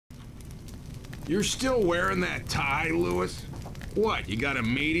You're still wearing that tie, Lewis? What, you got a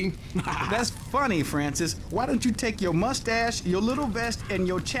meeting? That's funny, Francis. Why don't you take your mustache, your little vest, and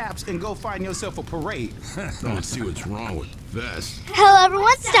your chaps and go find yourself a parade? Don't see what's wrong with the vest. Hello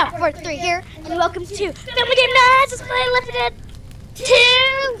everyone, Stop43 here, and welcome to Family Game Night. Let's play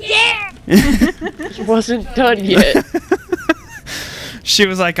Left4Dead2. Yeah! He wasn't done yet. She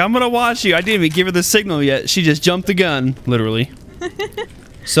was like, I'm gonna watch you. I didn't even give her the signal yet. She just jumped the gun, literally.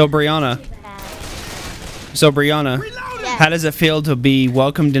 So Brianna, Yes. how does it feel to be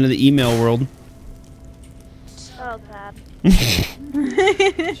welcomed into the email world? Oh god.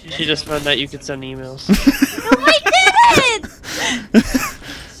 She just found out you could send emails. No, I didn't!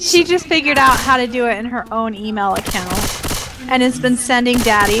 She just figured out how to do it in her own email account and has been sending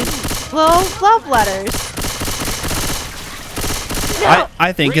Daddy little love letters. No.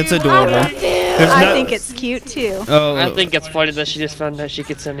 I think it's adorable. I think it's cute too. Oh, I think it's funny that she just found out she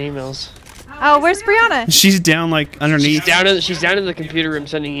could send emails. Oh, where's Brianna? she's down like underneath. She's down in the computer room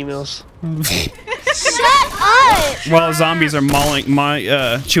sending emails. Shut up! While zombies are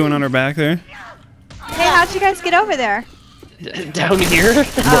chewing on her back there. Hey, how'd you guys get over there? Down here?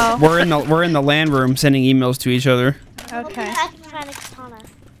 Oh, We're in the LAN room sending emails to each other. okay. I have to find a katana.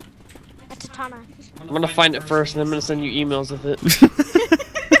 A katana. I'm gonna find it first and I'm gonna send you emails with it.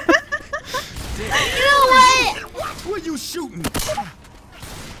 You know what? What were you shooting?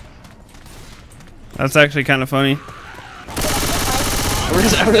 That's actually kind of funny.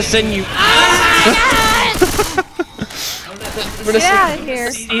 I'm gonna send you. Get out of here.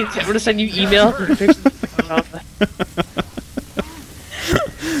 I'm gonna send you email.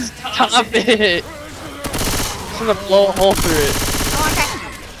 Stop it! I'm gonna blow a hole through it.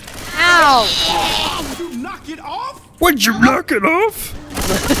 Ow! Did you knock it off? Would you knock it off?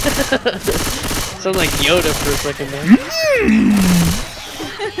 Sounds like Yoda for a second there.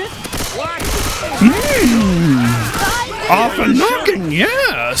 Off and knocking,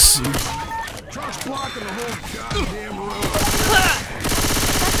 yes. Truck's blocking the whole goddamn road.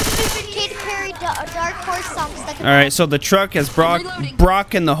 Katy Perry Dark Horse song stuck in All right, so the truck has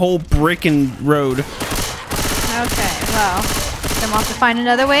brocking the whole brickin' road. Okay, well, then we'll have to find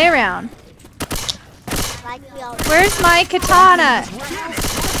another way around. like we all. Where's my katana?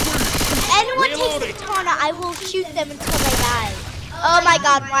 If anyone takes the katana, I will shoot them until they die. Oh my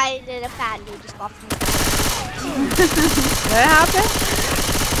god, why did a fat dude just walk me? What happened?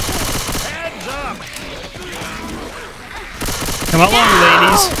 Heads up! Come along,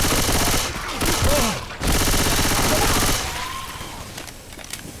 ladies.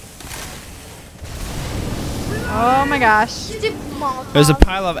 Oh my gosh. There's a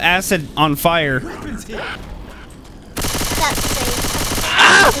pile of acid on fire. That's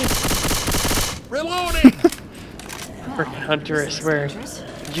Reloading! Frickin' Hunter, I swear.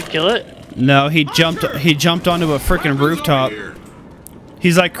 Did you kill it? No, he jumped onto a freaking rooftop.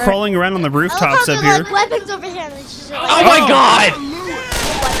 He's like crawling around on the rooftops up here. Like weapons over here. And it's just like, Oh my god!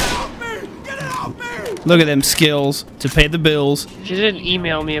 Look at them skills to pay the bills. She didn't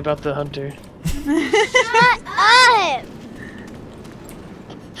email me about the Hunter. Shut up!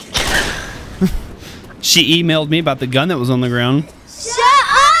 She emailed me about the gun that was on the ground. Shut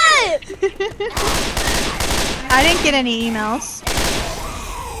up! I didn't get any emails.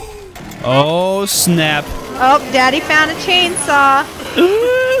 Oh snap! Oh, Daddy found a chainsaw.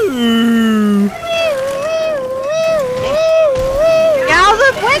 Ooh. Get out of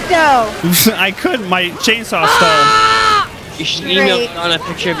the window! I couldn't. My chainsaw stalled. You should email on a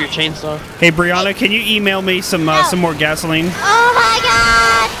picture of your chainsaw. Hey Brianna, can you email me some more gasoline? Oh my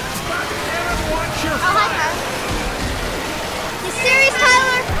god! Oh my god. You serious,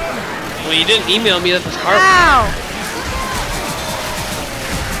 Tyler? Well, you didn't email me that this car. Ow!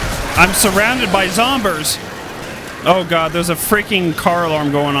 I'm surrounded by zombies. Oh god, there's a freaking car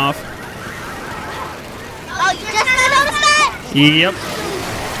alarm going off. Oh, you just noticed that? Yep.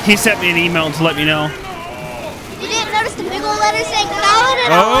 He sent me an email to let me know. You didn't notice the big old letters saying "Valid"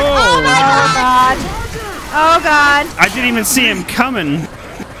 and Oh. all? Oh my god! Oh god. I didn't even see him coming.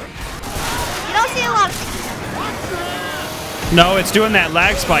 You don't see a lot of things. No, it's doing that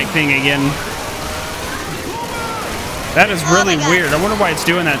lag spike thing again. That is really weird. I wonder why it's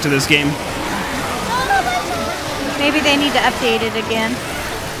doing that to this game. Maybe they need to update it again.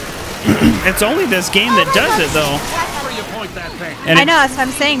 It's only this game that does it though. Where you point that thing? And I know, that's what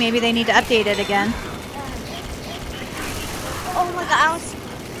I'm saying. Maybe they need to update it again. Oh my god, I was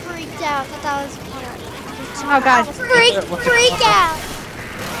freaked out. I thought that was Oh god. freaked out.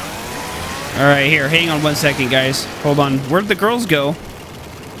 All right, here. Hang on 1 second, guys. Hold on. Where'd the girls go?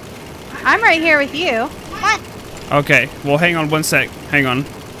 I'm right here with you. What? Okay. Well, hang on 1 sec. Hang on.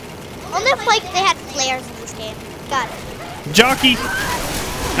 Only if like they had flares in this game. Got it. Jockey!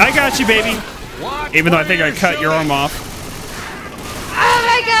 I got you, baby. Even though I think I cut your arm off. Oh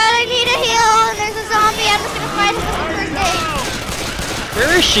my god, I need a heal. There's a zombie. I'm just gonna fight him with the first aid.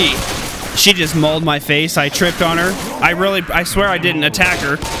 Where is she? She just mauled my face. I tripped on her. I swear I didn't attack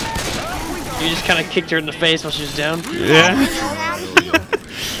her. You just kind of kicked her in the face while she was down. Yeah.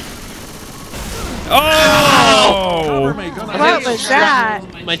 Oh! What was that?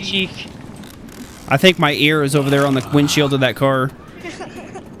 My cheek. I think my ear is over there on the windshield of that car.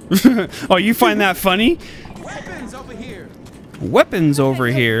 Oh, you find that funny? Weapons over here. Weapons over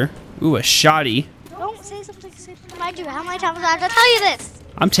here. Ooh, a shotty. Don't say something stupid. Mind you, how many times do I have to tell you this?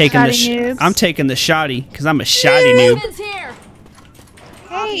 I'm taking the Shotty noobs. I'm taking the shotty because I'm a shotty noob.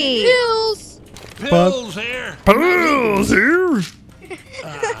 Hey. Pills. Pills here. Pills here.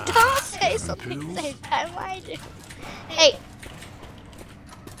 Don't say something at the same time. Why do? Hey.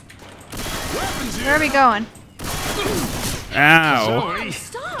 Where are we going? Ow. Sorry.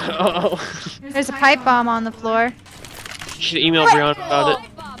 Oh. There's a pipe bomb on the floor. You should email Brianna about it.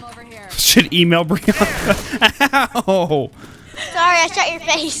 Should email Brianna. Ow. Sorry, I shot your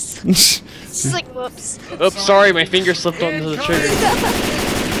face. It's just like, whoops. Oops, sorry, my finger slipped onto the trigger.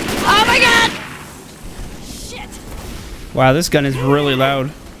 Oh my god! Wow, this gun is really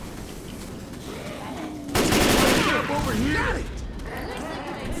loud.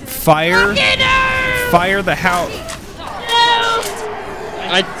 Fire. Fire the house.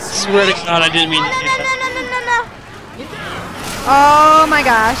 I swear to God, I didn't mean to do that. No. Oh my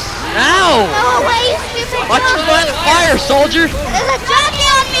gosh. Ow! Go away, you stupid Watch your dog. line of fire, soldier! There's a jockey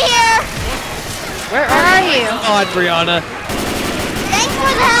on me here! Where are you? God, Brianna. Thanks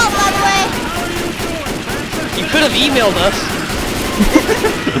for the help, by the way. You could have emailed us.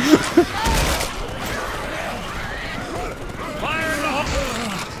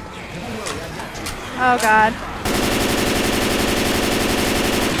 Oh god.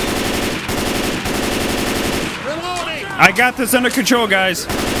 I got this under control, guys.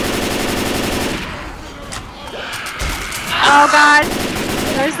 Oh god.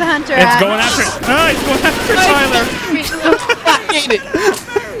 There's the hunter It's at. going after. It's going after Tyler. I hate it.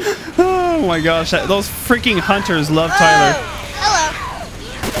 Oh my gosh, those freaking hunters love Tyler. Hello.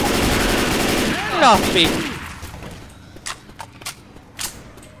 Get off me.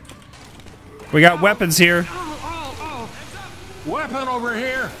 We got weapons here. Weapon over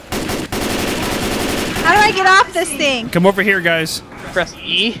here. How do I get off this thing? Come over here, guys. Press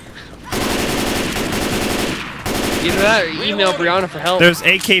E. Either that or email Brianna for help. There's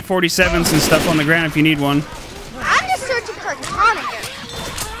AK-47s and stuff on the ground if you need one. I'm just searching for a tonic.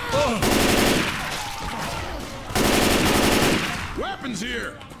 Weapons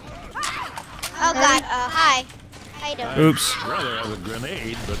here. Oh god, hi. How you doing? Oops. Rather have a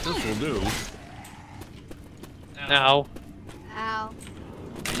grenade, but this will do. Ow. Ow.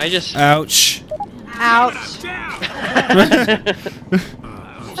 I just... Ouch. Ouch.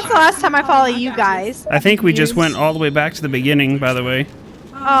 That's the last time I follow you guys. I think we just went all the way back to the beginning, by the way.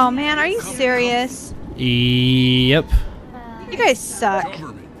 Oh man, are you serious? Yep. You guys suck.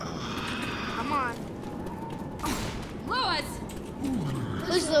 Come on. Lewis!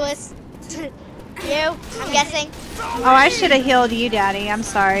 Who's Lewis? You, I'm guessing. Oh, I should have healed you, Daddy. I'm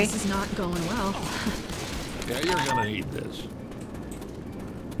sorry. This is not going well. Yeah, you're gonna need this.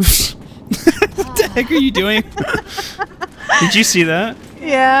 What the heck are you doing? Did you see that?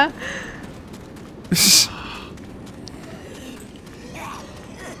 Yeah.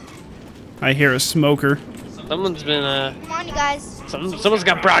 I hear a smoker. Someone's been, Come on, you guys. someone's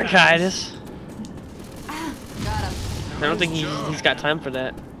got bronchitis. I don't think he's got time for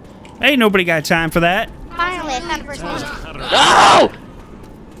that. Ain't nobody got time for that. Finally, I found a person. Oh!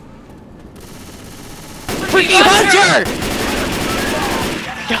 Freaking hunter!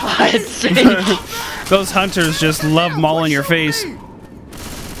 God sake. Those hunters just love mauling your face.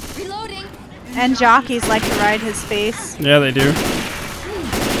 And jockeys like to ride his face. Yeah, they do.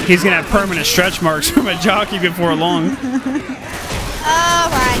 He's gonna have permanent stretch marks from a jockey before long.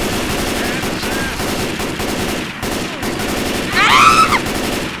 Alright.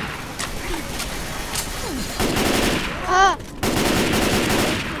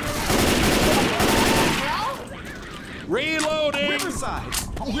 Reloading. Riverside.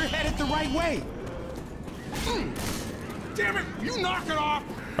 Oh, we're headed the right way. Damn it! You knock it off.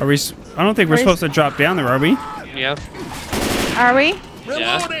 Are we? I don't think we're supposed to drop down there, are we? Yeah. Are we?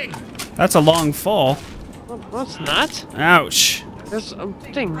 Reloading. That's a long fall. Well, it's not. Ouch. There's a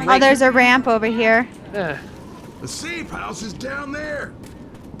thing. Oh, there's a ramp over here. Yeah. The safe house is down there.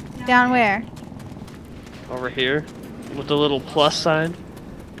 Down where? Over here. With the little plus sign.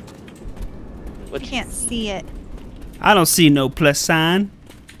 I can't see it. I don't see no plus sign.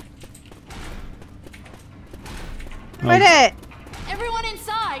 Quit it! Everyone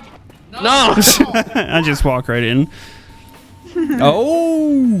inside. No! I just walk right in.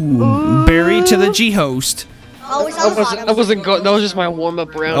 Oh, Barry to the G host. Always on the bottom. That wasn't good. That was just my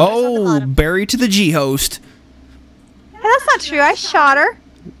warm-up round. Oh, Barry to the G host. That's not true. I shot her.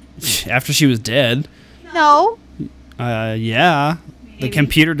 After she was dead. No. Yeah. The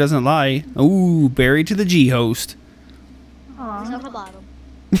computer doesn't lie. Ooh, Barry to the G host. Always on the bottom.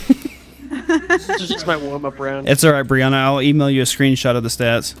 This is just my warm-up round. It's alright, Brianna. I'll email you a screenshot of the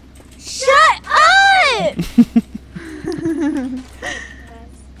stats. Shut up!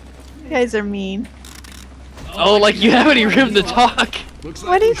 You guys are mean. Oh, like you have any room to talk.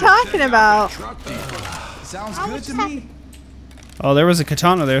 What are you talking about? Sounds good to me. Oh, there was a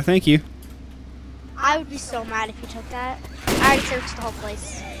katana there. Thank you. I would be so mad if you took that. I already searched the whole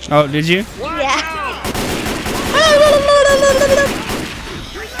place. Oh, did you? Yeah.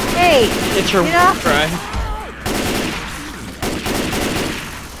 Hey, It's your Get off war cry.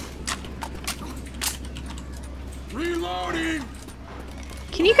 Reloading.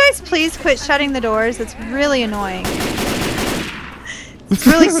 can you guys please quit shutting the doors? It's really annoying. It's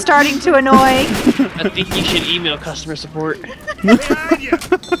really starting to annoy. I think you should email customer support.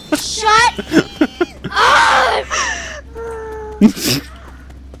 Shut up!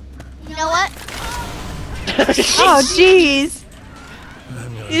 You know what? Oh, jeez.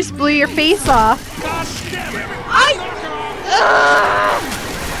 You just blew your face off.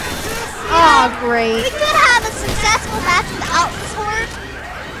 Oh, We great. could have a successful match without the sword.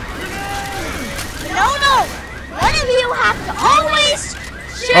 No. One of you have to always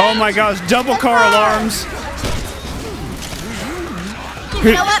shoot. Oh my gosh, double car alarms.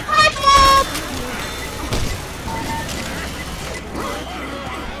 You know what? My fault.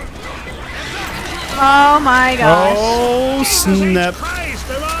 Oh my gosh. Oh, snap. Christ,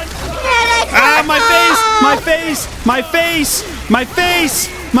 they're on. Ah, my face! My face! My face!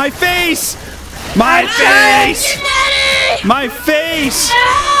 My face! My face! My face!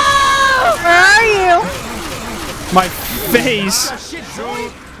 Where are you? My face! Shit, Joey.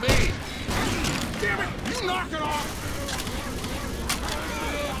 Me. Damn it, you knock it off.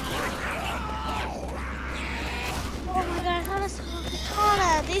 Oh my god, I thought I saw a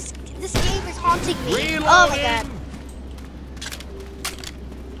katana. This game is haunting me. Oh my god.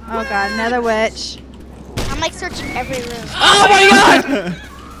 Oh god, another witch. I'm like searching every room. Oh my god!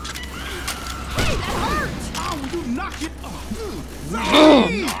 You knock it off.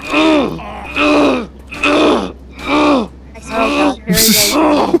 Oh god, very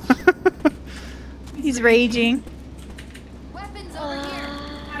raging. He's raging. Weapons over here.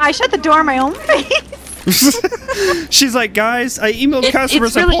 I shut the door in my own face. She's like, guys, I emailed customer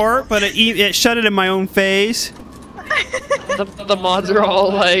it's really- support, but it shut it in my own face. The mods are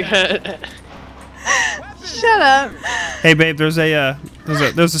all like. Shut up. Hey, babe, there's a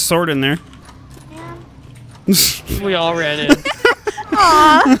sword in there. We all ran in.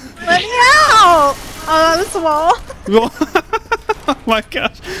 Aw, let me out. Oh, that was the wall. Oh my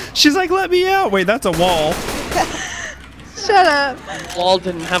gosh. She's like, let me out. Wait, that's a wall. Shut up. Wall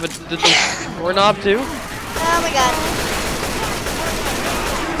didn't have a doorknob too. Oh my god.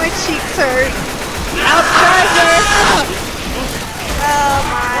 My cheeks hurt. Out, Charger. Oh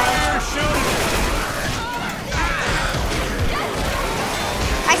my.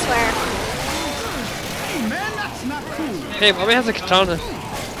 I swear. Man, that's not cool. Hey, mommy has a katana. I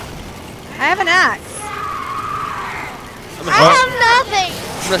have an axe. I have nothing.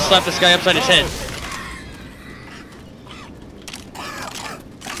 I'm gonna slap this guy upside his head.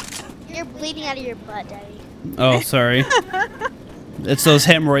 You're bleeding out of your butt, Daddy. Oh, sorry. It's those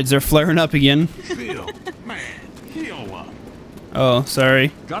hemorrhoids. They're flaring up again. Bill, man, heal up. Oh,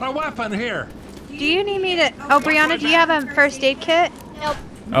 sorry. Got a weapon here. Do you need me to... Oh, Brianna, do you have a first aid kit? Nope.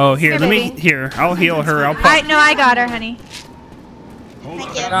 Oh, here, Here, let me... baby. Here, I'll heal her. I'll pop... No, I got her, honey.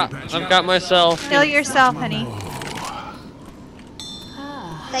 Thank you. I've got myself. Heal yourself, honey.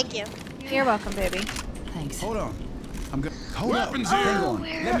 Thank you. You're welcome, baby. Hold on. I'm good. Hold Weapons up. here. Hang on.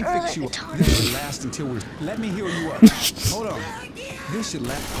 Let me fix you up. This should last until we're. Let me heal you up. Hold on. This should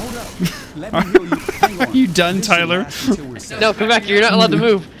last. Hold up. Let me heal you. Hang on. Are you done, This should Tyler? last until we're set. No, come back. You're not allowed to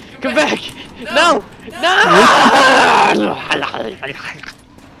move. Come back. No. No.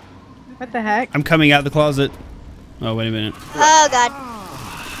 What the heck? I'm coming out of the closet. Oh, wait a minute. Oh god.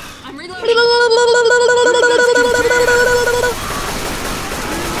 I'm reloading.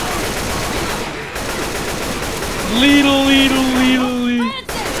 Leedle.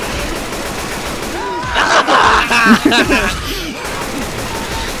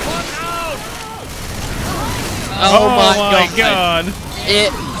 Oh my god.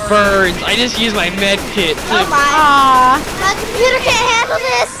 It burns. I just used my med kit. Oh my. Aw. My computer can't handle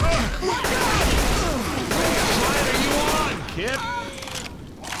this.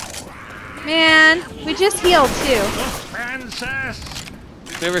 Man, we just healed too.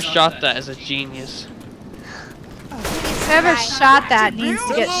 Whoever shot that is a genius. Whoever shot that needs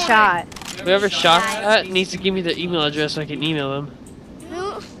to get shot. Whoever shot that needs to give me their email address so I can email them.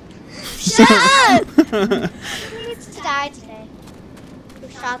 Shut up! Who needs to die today? Who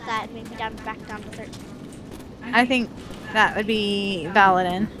shot that and maybe back down to 13? I think that would be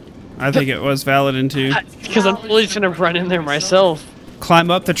Valadin. I think it was Valadin too. Because I'm fully just gonna run in there myself. Climb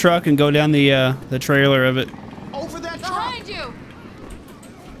up the truck and go down the trailer of it. Over that behind you.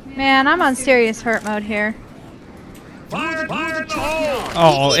 Man, I'm on serious hurt mode here. Fire in the hole!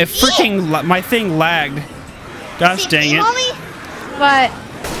 Oh, it freaking my thing lagged. Gosh dang it. Mommy, But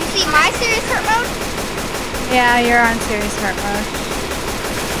you see my serious hurt mode? yeah, you're on serious hurt mode.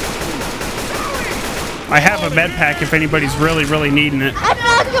 I have a med pack if anybody's really, really needing it. I'm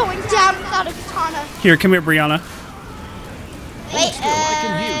not going down without a katana. Here, come here, Brianna. Wait,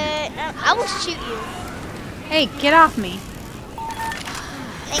 I will shoot you. Hey, get off me.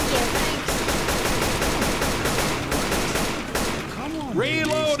 Thank you.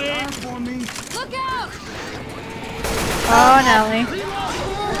 Reloading! Look out! Oh, Nelly.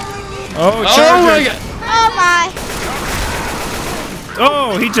 Oh, Oh charger. my god! Oh my.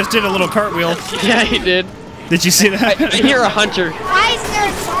 Oh, he just did a little cartwheel. Yeah, he did. Did you see I that? hear a hunter. Why is there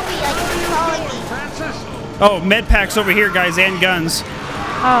a zombie like following me? Oh, med packs over here, guys, and guns.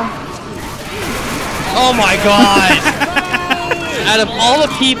 Oh. Oh my god! Out of all the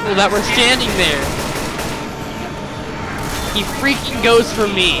people that were standing there, he freaking goes for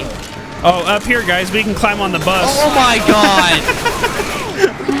me. Oh, up here, guys, we can climb on the bus. Oh my god!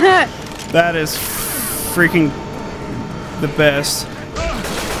 That is freaking the best.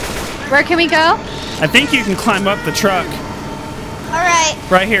 Where can we go? I think you can climb up the truck. Alright.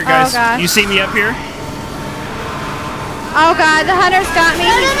 Right here, guys. gosh. You see me up here? Oh god, the hunter's got me.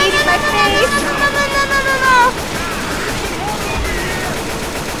 No, no, He's no, eating no, my no, face. no, no, no, no, no, no, no.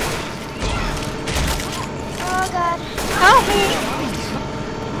 Oh god. Help me.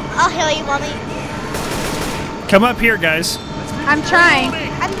 I'll heal you, Mommy. Come up here, guys. I'm trying.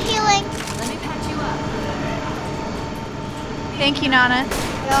 I'm healing. Let me patch you up. Thank you, Nana.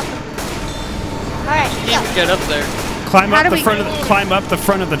 You're welcome. Alright, You go. can get up there. Climb How up do the we- front of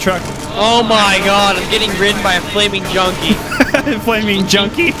the the truck. Oh my god, I'm getting ridden by a flaming junkie. Flaming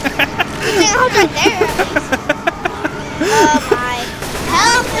junkie. You can hold right there, at least. Oh my.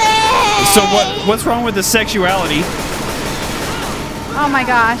 Help me! So what's wrong with the sexuality? Oh my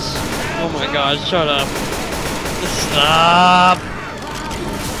gosh. Oh my god, shut up. Stop.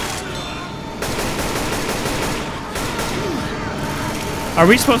 Are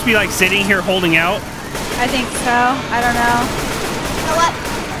we supposed to be like sitting here holding out? I think so. I don't know. You know what?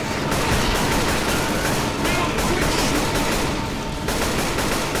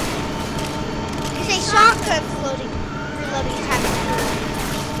 There's a shotgun floating, reloading time.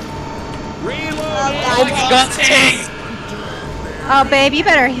 Oh Oh my god, thanks. dang. Oh, babe, you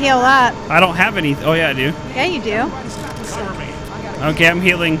better heal up. I don't have any. Oh yeah, I do. Yeah, you do. Okay, I'm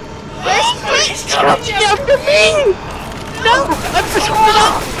healing. Where's Coming after me! No! I'm so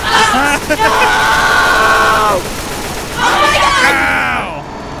Ow!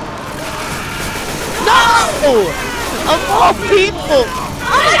 No! Of all people!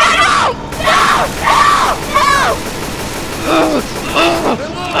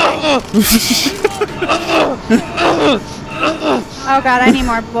 Oh god, I need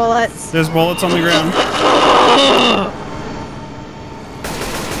more bullets. There's bullets on the ground.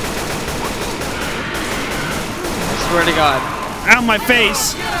 I swear to god. Ow, my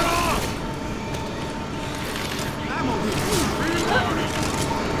face!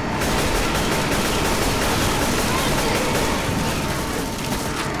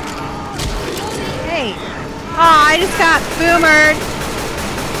 Hey. Oh, I just got boomered.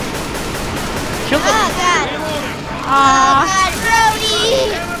 Kill them. Oh god. Oh Aw, god,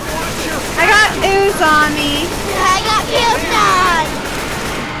 Brody! I got ooze on me. I got killed on!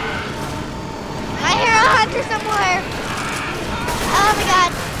 I hear a hunter somewhere. Oh my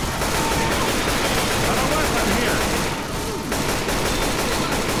god.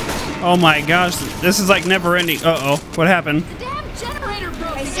 Oh my gosh, this is like never ending. Uh-oh, what happened? Damn generator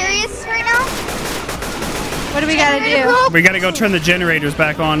broke. Are you serious right now? What do we gotta do? We gotta go turn the generators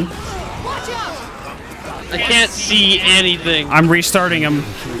back on. Watch out. I can't see anything. I'm restarting them.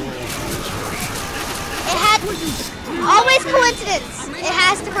 It had always coincidence. It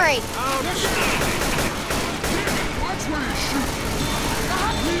has to break.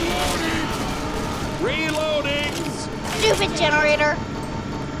 Reloading! Stupid generator.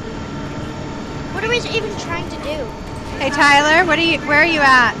 What are we even trying to do? Hey Tyler, where are you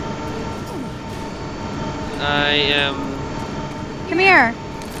at? I am. Come here.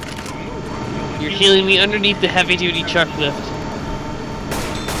 You're healing me underneath the heavy-duty truck lift.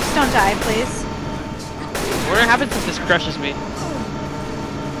 Just don't die, please. What happens if this crushes me?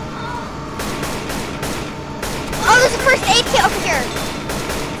 Oh, there's a first aid kit over here.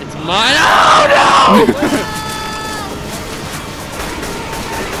 It's mine. Oh no!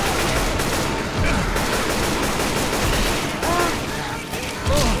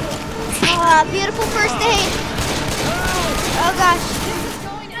 Beautiful first aid. Oh gosh.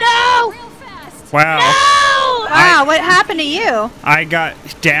 No! Wow. No! Wow, what happened to you? I got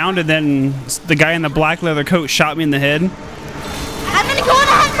downed and then the guy in the black leather coat shot me in the head. I'm gonna go on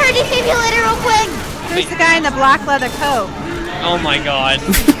a hunt for a defibrillator real quick. Who's the guy in the black leather coat? Oh my god.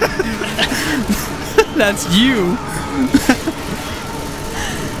 That's you.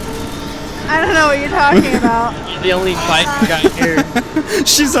 I don't know what you're talking about. You're the only fight guy here.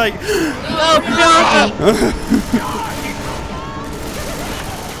 She's like, Oh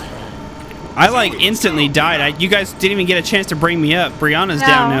I like instantly died. You guys didn't even get a chance to bring me up. Brianna's No.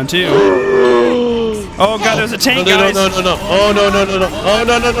 down now too. Oh god, there's a tank, no! guys. No! Oh no! Oh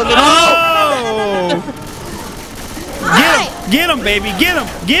no! Oh! Get him, baby. Get him.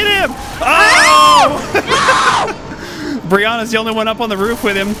 Get him. Oh! Brianna's the only one up on the roof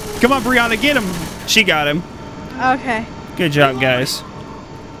with him. Come on, Brianna, get him. She got him. Okay. Good job, guys.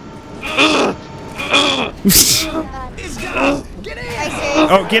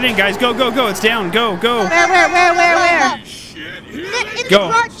 Oh, get in, guys. Go, go, go. It's down. Go, go. Where? In Go.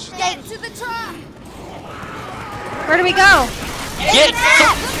 the garage tank. To the truck. Where do we go? Get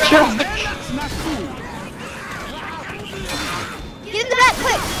Get in the back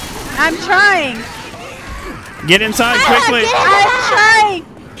quick. I'm trying. Get inside quickly. I'm trying.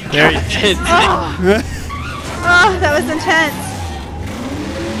 There you Oh, that was intense.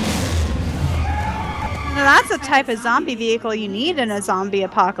 Now that's the type of zombie vehicle you need in a zombie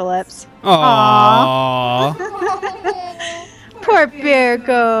apocalypse. Aww. Poor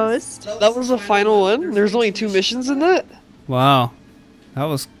Bereghost. That was the final one? There's only 2 missions in that? Wow. That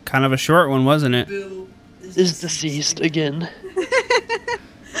was kind of a short one, wasn't it? Is deceased again.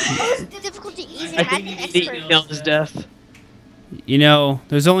 Difficulty easy. I think he emailed his death. You know,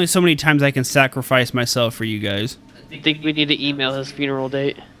 there's only so many times I can sacrifice myself for you guys. I think we need to email his funeral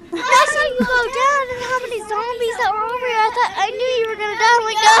date. I saw you go down and how many zombies that were over here. I knew you were gonna die. I'm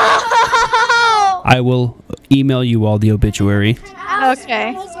like, no! I will email you all the obituary.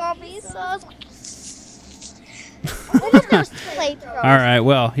 Okay. Zombies. Almost got a flamethrower. All right,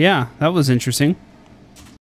 well, yeah, that was interesting.